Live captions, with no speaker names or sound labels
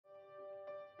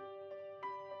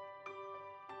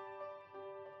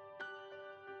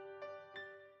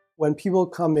when people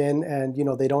come in and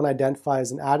they don't identify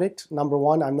as an addict, number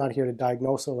one, I'm not here to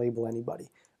diagnose or label anybody.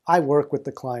 I work with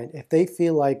the client. If they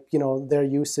feel like their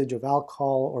usage of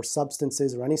alcohol or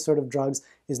substances or any sort of drugs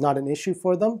is not an issue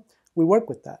for them, we work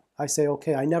with that. I say,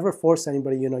 okay, I never force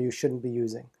anybody, you shouldn't be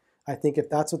using. I think if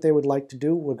that's what they would like to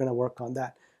do, we're going to work on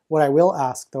that. What I will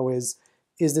ask though is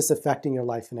this affecting your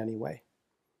life in any way?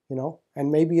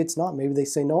 And maybe it's not. Maybe they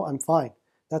say, no, I'm fine.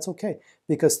 That's okay.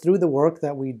 Because through the work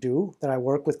that we do, that I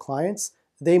work with clients,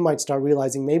 they might start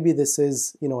realizing maybe this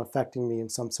is, affecting me in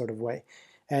some sort of way.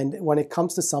 And when it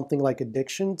comes to something like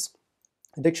addictions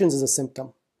is a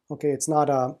symptom. Okay, it's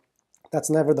not that's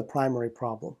never the primary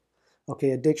problem.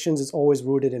 Okay, addictions is always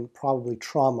rooted in probably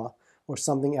trauma or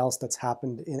something else that's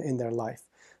happened in their life.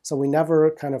 So we never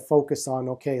kind of focus on,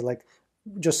 okay, like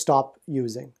just stop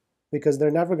using, because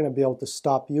they're never going to be able to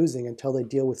stop using until they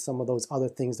deal with some of those other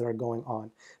things that are going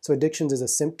on. So addictions is a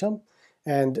symptom,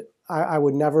 and I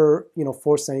would never,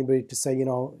 force anybody to say,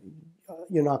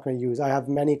 you're not going to use. I have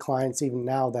many clients even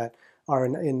now that are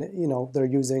they're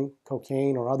using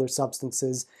cocaine or other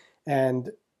substances,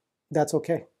 and that's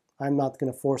okay. I'm not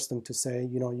going to force them to say,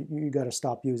 you got to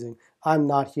stop using. I'm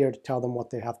not here to tell them what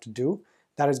they have to do.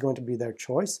 That is going to be their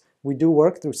choice. We do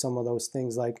work through some of those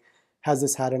things, like, has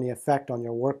this had any effect on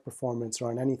your work performance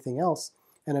or on anything else?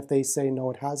 And if they say,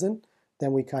 no, it hasn't,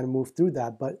 then we kind of move through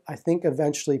that. But I think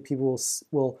eventually people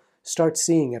will start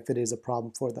seeing if it is a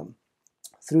problem for them.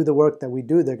 Through the work that we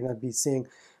do, they're going to be seeing,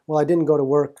 well, I didn't go to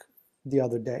work the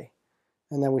other day.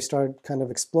 And then we start kind of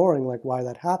exploring like why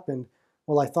that happened.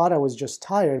 Well, I thought I was just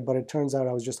tired, but it turns out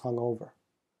I was just hungover.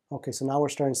 Okay, so now we're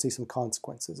starting to see some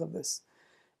consequences of this.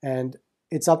 And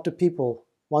it's up to people.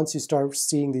 Once you start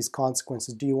seeing these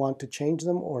consequences, do you want to change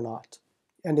them or not?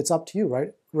 And it's up to you,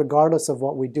 right? Regardless of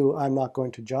what we do, I'm not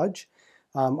going to judge.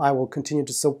 I will continue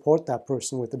to support that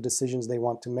person with the decisions they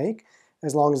want to make,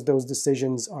 as long as those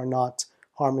decisions are not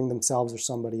harming themselves or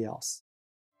somebody else.